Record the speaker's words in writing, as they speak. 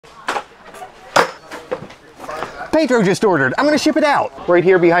Pedro just ordered. I'm gonna ship it out. Right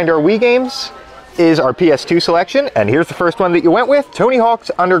here behind our Wii games is our PS2 selection, and here's the first one that you went with, Tony Hawk's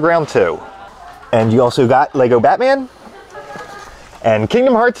Underground 2. And you also got Lego Batman and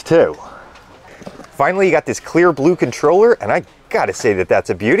Kingdom Hearts 2. Finally, you got this clear blue controller, and I gotta say that that's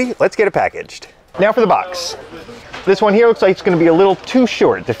a beauty. Let's get it packaged. Now for the box. This one here looks like it's gonna be a little too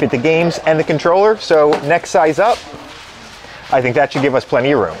short to fit the games and the controller, so next size up. I think that should give us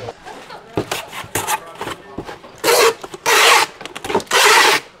plenty of room.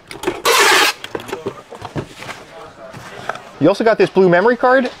 You also got this blue memory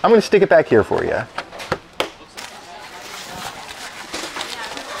card. I'm going to stick it back here for you.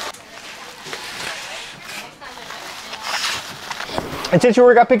 And since you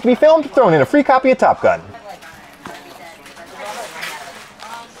already got picked to be filmed, throwing in a free copy of Top Gun.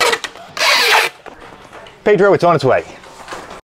 Pedro, it's on its way.